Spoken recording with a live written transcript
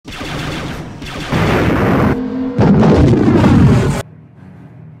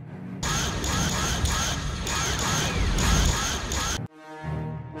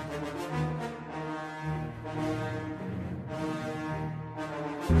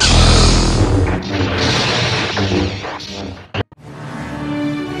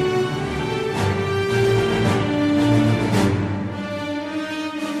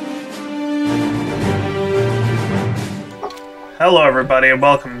Hello everybody and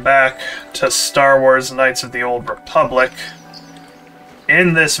welcome back to Star Wars Knights of the Old Republic.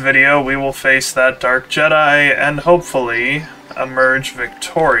 In this video we will face that Dark Jedi and hopefully emerge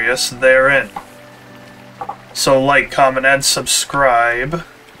victorious therein. So like, comment, and subscribe.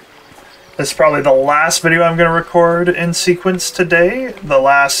 This is probably the last video I'm going to record in sequence today. The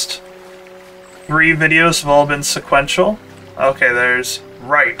last 3 videos have all been sequential. Okay, there's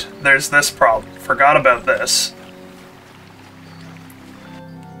this problem. Forgot about this.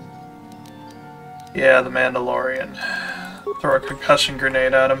 Yeah, the Mandalorian. Throw a concussion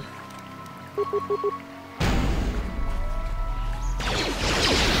grenade at him.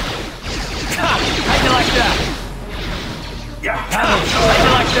 How'd you like that? How'd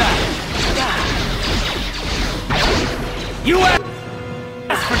you like that? You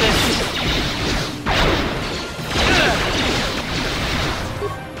asked for this!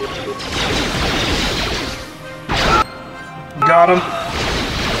 Got him.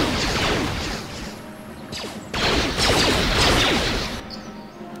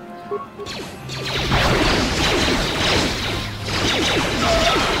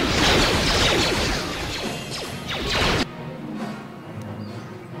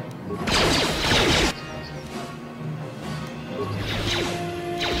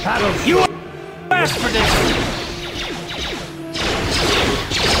 You asked for this!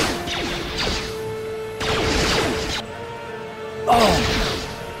 Oh!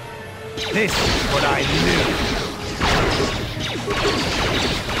 This is what I knew!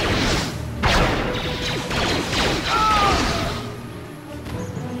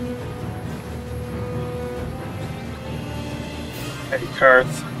 Hey,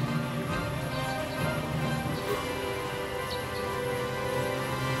 Karth.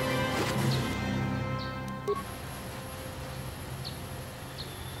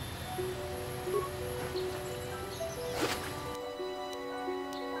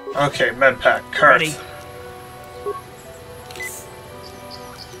 Okay, medpack, Karth. Ready?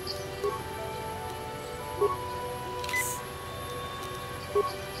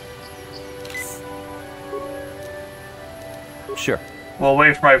 Sure. We'll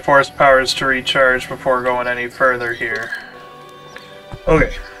wait for my force powers to recharge before going any further here.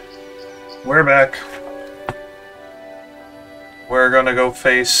 Okay. We're back. We're gonna go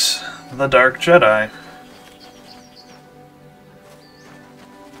face the Dark Jedi.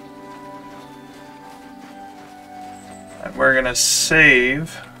 And we're gonna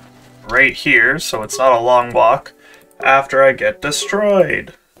save right here, so it's not a long walk, after I get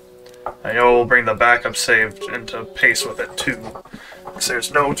destroyed. I know we'll bring the backup save into pace with it too, because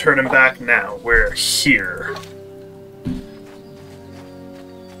there's no turning back now. We're here.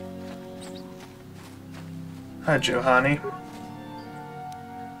 Hi, Juhani.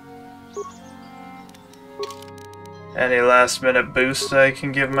 Any last minute boost I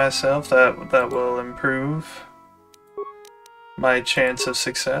can give myself that will improve my chance of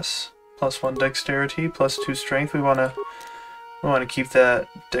success. +1 dexterity, +2 strength. We wanna keep that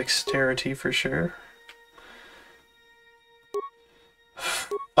dexterity for sure.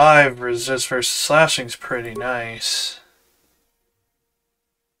 5 resist versus slashing's pretty nice.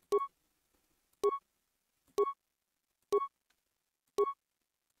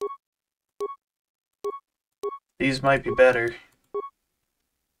 These might be better.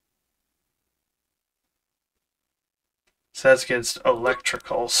 So that's against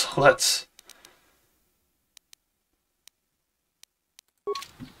electrical, so let's...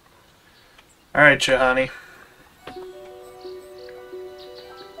 Alright, Juhani.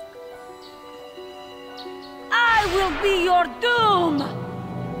 I will be your doom!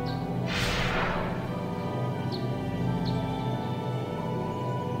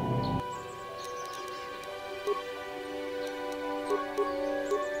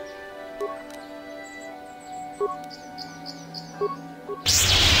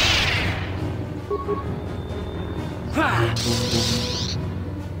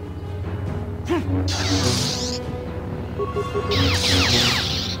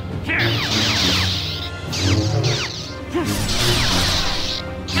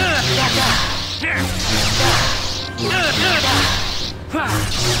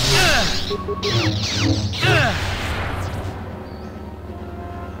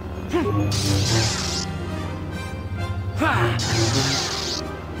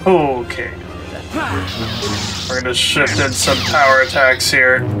 Okay. We're gonna shift in some power attacks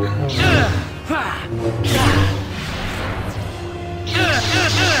here.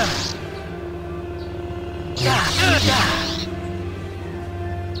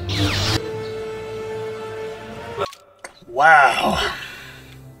 Wow.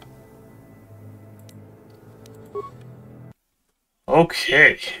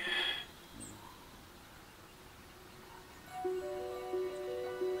 Okay.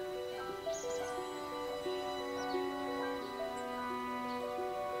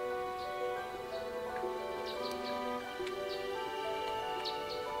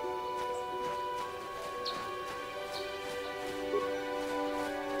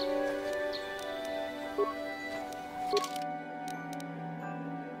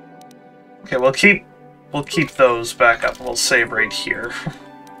 Okay, we'll keep those back up. We'll save right here.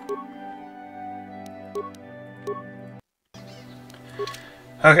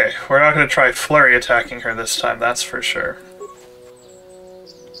 Okay, we're not going to try flurry attacking her this time, that's for sure.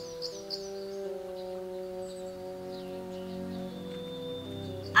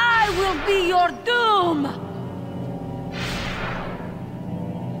 I will be your doom!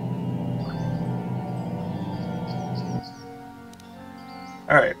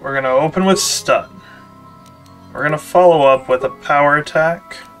 Alright, we're going to open with stun. We're going to follow up with a power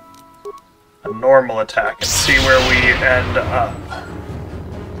attack, a normal attack, and see where we end up.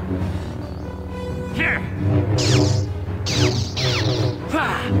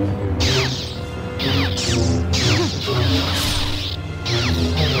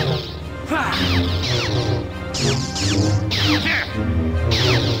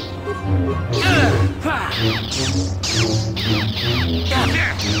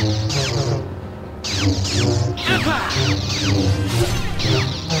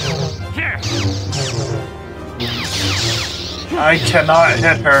 I cannot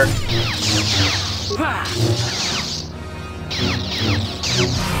hit her.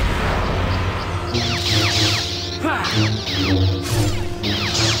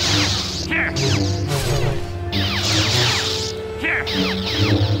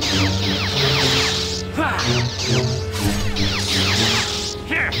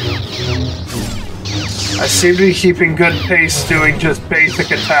 I seem to be keeping good pace doing just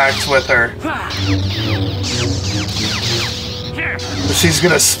basic attacks with her. But she's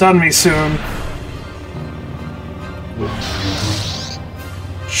gonna stun me soon.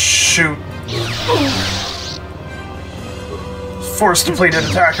 Shoot. Force depleted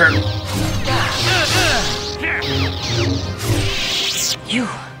attacker.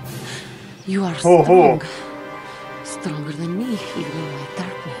 You are strong. Oh. Stronger than me, even in my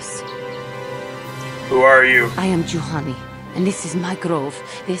darkness. Who are you? I am Juhani, and this is my grove.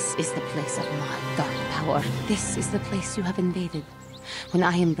 This is the place of my dark power. This is the place you have invaded. When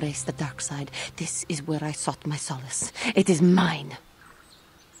I embraced the dark side, this is where I sought my solace. It is mine.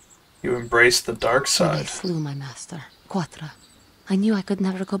 You embraced the dark When I side. slew my master, Quatra, I knew I could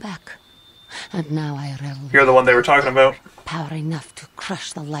never go back. And now I revel. You're the one they were talking about. Power enough to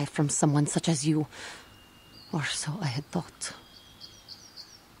crush the life from someone such as you. Or so I had thought.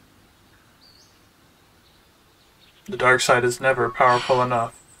 The dark side is never powerful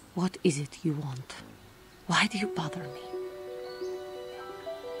enough. What is it you want? Why do you bother me?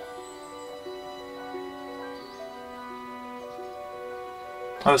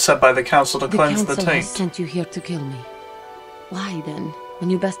 I was sent by the council to The cleanse the council has taint. sent you here to kill me. Why then, when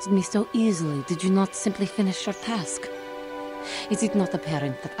you bested me so easily, did you not simply finish your task? Is it not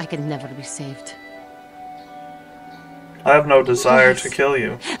apparent that I can never be saved? I have no desire to Please. kill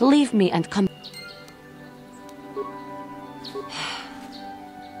you. Leave me and come.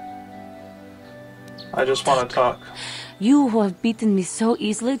 I just want to talk. You who have beaten me so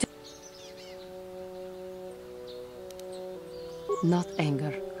easily. Not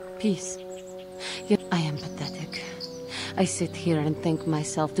anger. Peace. Yet I am pathetic. I sit here and think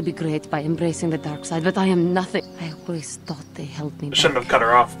myself to be great by embracing the dark side, but I am nothing. I always thought they held me I back. shouldn't have cut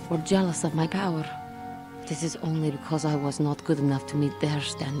her off. Were jealous of my power. This is only because I was not good enough to meet their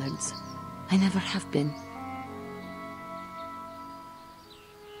standards. I never have been.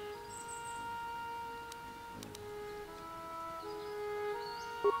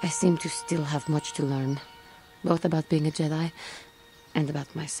 I seem to still have much to learn, both about being a Jedi and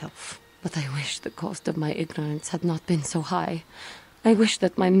about myself. But I wish the cost of my ignorance had not been so high. I wish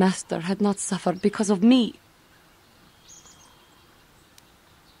that my master had not suffered because of me.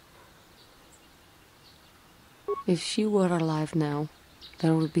 If she were alive now,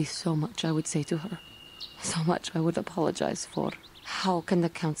 there would be so much I would say to her. So much I would apologize for. How can the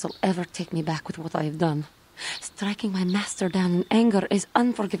council ever take me back with what I have done? Striking my master down in anger is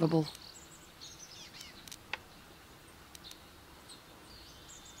unforgivable.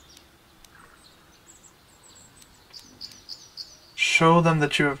 Show them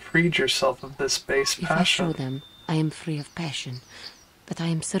that you have freed yourself of this base If I show passion. them, I am free of passion. That I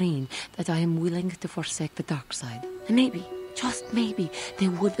am serene, that I am willing to forsake the dark side. And maybe, just maybe, they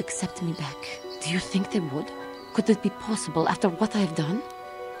would accept me back. Do you think they would? Could it be possible after what I have done?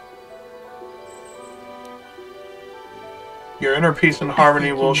 Your inner peace and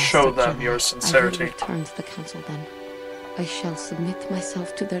harmony will show them your I will sincerity. return to the council then. I shall submit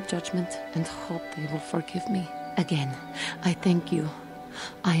myself to their judgment and hope they will forgive me. Again, I thank you.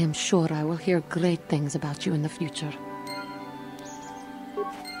 I am sure I will hear great things about you in the future.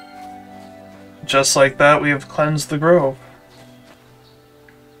 Just like that, we have cleansed the grove.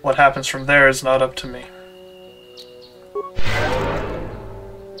 What happens from there is not up to me.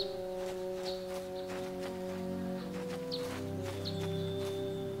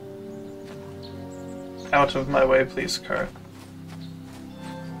 Out of my way, please, cart.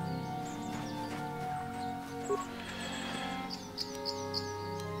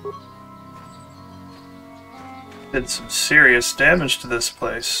 Did some serious damage to this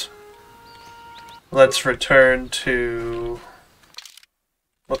place. Let's return to...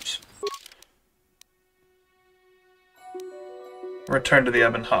 Whoops. Return to the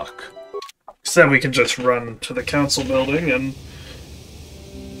Ebon Hawk. So we can just run to the council building and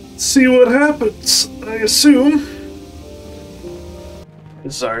see what happens, I assume.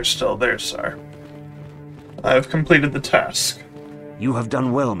 Is Czar still there, Czar? I have completed the task. You have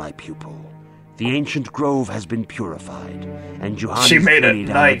done well, my pupil. The ancient grove has been purified, and Juhani's She made it journey down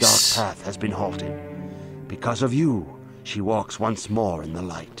the nice. dark path has been halted. Because of you, she walks once more in the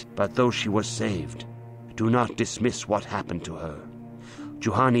light. But though she was saved, do not dismiss what happened to her.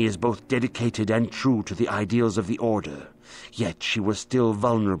 Juhani is both dedicated and true to the ideals of the Order, yet she was still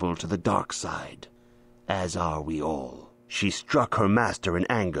vulnerable to the dark side, as are we all. She struck her master in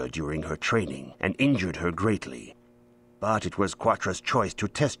anger during her training, and injured her greatly. But it was Quatra's choice to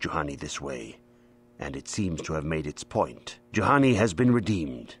test Juhani this way, and it seems to have made its point. Juhani has been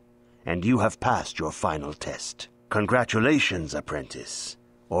redeemed, and you have passed your final test. Congratulations, apprentice.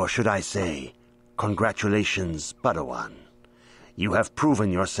 Or should I say, congratulations, Padawan. You have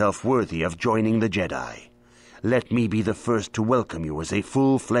proven yourself worthy of joining the Jedi. Let me be the first to welcome you as a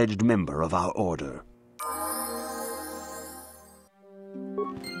full-fledged member of our order.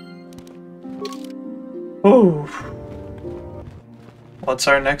 Ooh. What's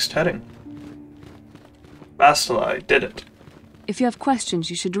our next heading? Bastila, I did it. If you have questions,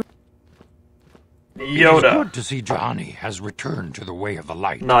 you should... It is Yoda. good to see Juhani has returned to the way of the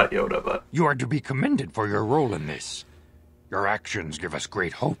light. Not Yoda, but... You are to be commended for your role in this. Your actions give us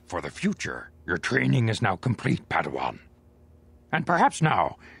great hope for the future. Your training is now complete, Padawan. And perhaps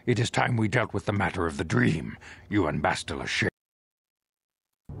now, it is time we dealt with the matter of the dream you and Bastila shared.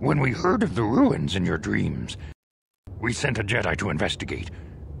 When we heard of the ruins in your dreams, we sent a Jedi to investigate,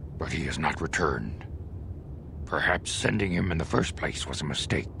 but he has not returned. Perhaps sending him in the first place was a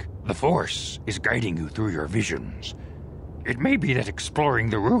mistake. The Force is guiding you through your visions. It may be that exploring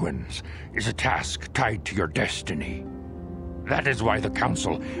the ruins is a task tied to your destiny. That is why the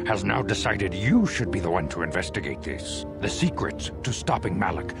Council has now decided you should be the one to investigate this. The secrets to stopping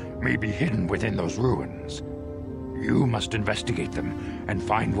Malak may be hidden within those ruins. You must investigate them and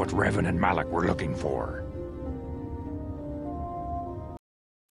find what Revan and Malak were looking for.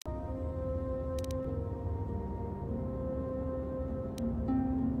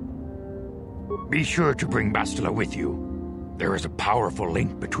 Be sure to bring Bastila with you. There is a powerful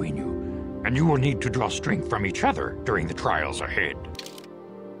link between you, and you will need to draw strength from each other during the trials ahead.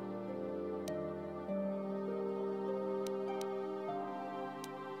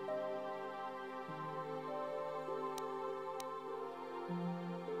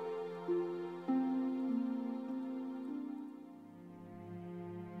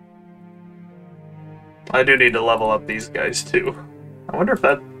 I do need to level up these guys too. I wonder if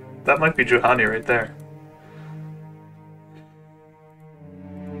that might be Juhani right there.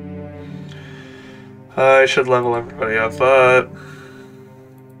 I should level everybody up, but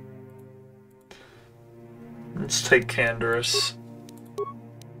let's take Canderous.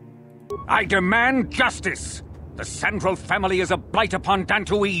 I demand justice! The Sandral family is a blight upon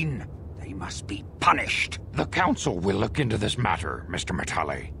Dantooine. They must be punished. The Council will look into this matter, Mr.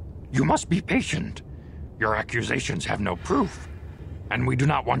 Matale. You must be patient. Your accusations have no proof, and we do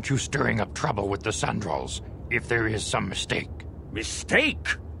not want you stirring up trouble with the Sandrals if there is some mistake.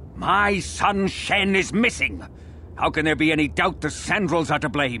 Mistake? My son Shen is missing. How can there be any doubt the Sandrals are to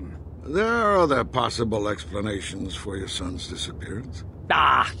blame? There are other possible explanations for your son's disappearance.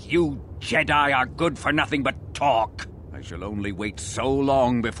 Ah, you Jedi are good for nothing but talk. I shall only wait so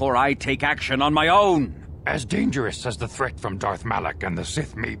long before I take action on my own. As dangerous as the threat from Darth Malak and the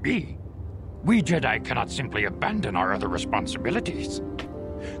Sith may be, we Jedi cannot simply abandon our other responsibilities.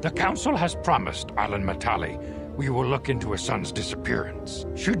 The Council has promised Alan Matale we will look into his son's disappearance.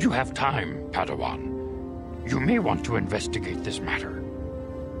 Should you have time, Padawan, You may want to investigate this matter.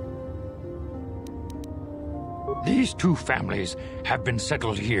 These two families have been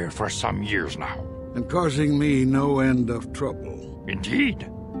settled here for some years now. And causing me no end of trouble. Indeed.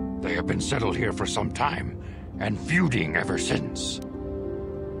 They have been settled here for some time, and feuding ever since.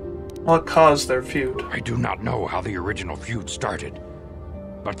 What caused their feud? I do not know how the original feud started,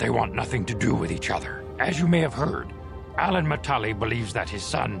 but they want nothing to do with each other. As you may have heard, Alan Matali believes that his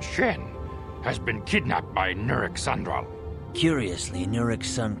son, Shen, has been kidnapped by Nurik Sandral. Curiously, Nurik's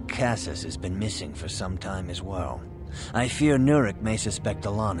son Cassus has been missing for some time as well. I fear Nurik may suspect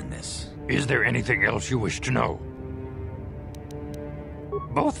Alan in this. Is there anything else you wish to know?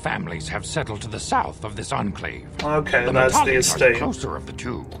 Both families have settled to the south of this enclave. Okay, the that's the Matalis are estate. the closer of the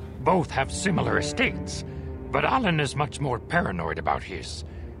two. Both have similar estates, but Alan is much more paranoid about his,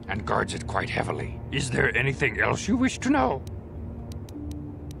 and guards it quite heavily. Is there anything else you wish to know?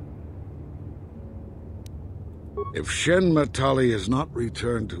 If Shen Matali is not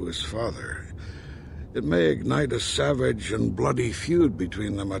returned to his father, it may ignite a savage and bloody feud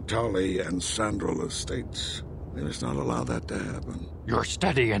between the Matali and Sandral estates. We must not allow that to happen. Your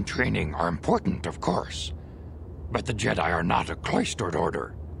study and training are important, of course, but the Jedi are not a cloistered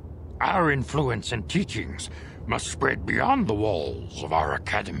order. Our influence and teachings must spread beyond the walls of our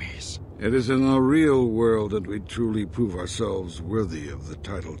academies. It is in the real world that we truly prove ourselves worthy of the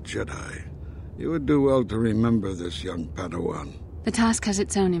title Jedi. You would do well to remember this, young Padawan. The task has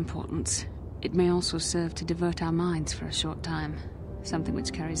its own importance. It may also serve to divert our minds for a short time. Something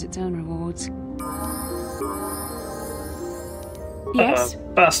which carries its own rewards. Yes?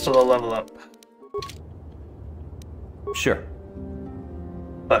 Bastila level up. Sure.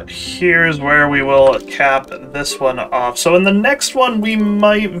 But here's where we will cap this one off. So in the next one, we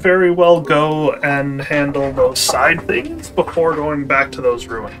might very well go and handle those side things before going back to those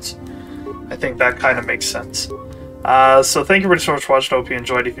ruins. I think that kind of makes sense. So thank you very much for watching. I hope you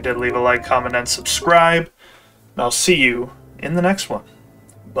enjoyed. If you did, leave a like, comment, and subscribe. And I'll see you in the next one.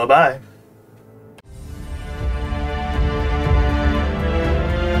 Bye-bye.